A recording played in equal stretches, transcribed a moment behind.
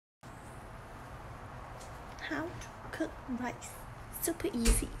how to cook rice. Super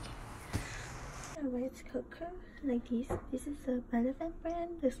easy. A rice cooker like this. This is a Elephant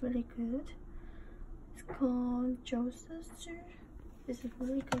brand. It's really good. It's called Joseph. It's a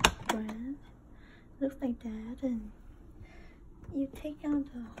really good brand. Looks like that, and you take out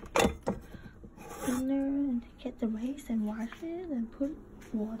the thinner and get the rice and wash it and put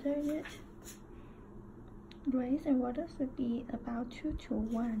water in it. Rice and water should be about 2 to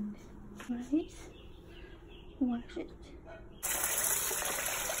 1. Rice, wash it.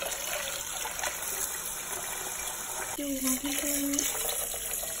 You water it.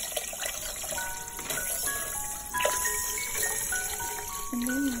 And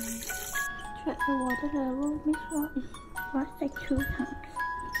then check the water level. Make sure it's washed like 2 times.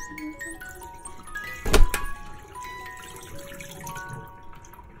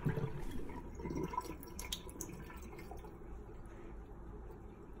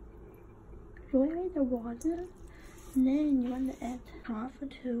 Throw away the water, and then you want to add half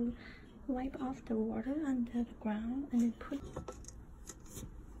to wipe off the water under the ground, and then put.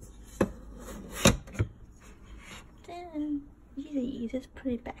 Then easy, you just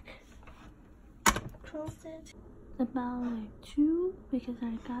put it back. Close it. About like 2 because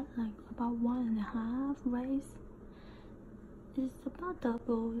I got like about 1.5 rice. It's about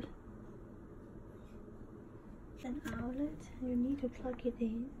double. An outlet, you need to plug it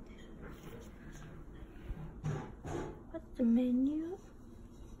in. What's the menu?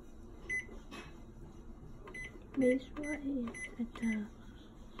 Make sure it's at the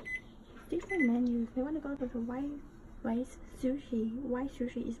different menus. If you want to go to the white rice sushi, white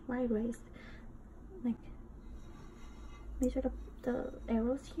sushi is white rice. Like, make sure the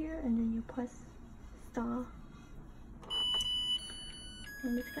arrows here, and then you press star,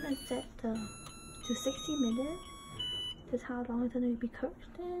 and it's gonna set to 60 minutes. That's how long it's gonna be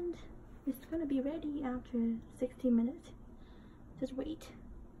cooked, and it's gonna be ready after 60 minutes. Just wait.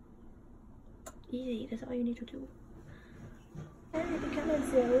 Easy, that's all you need to do. And it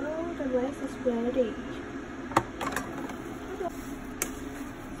becomes 0, the rice is ready.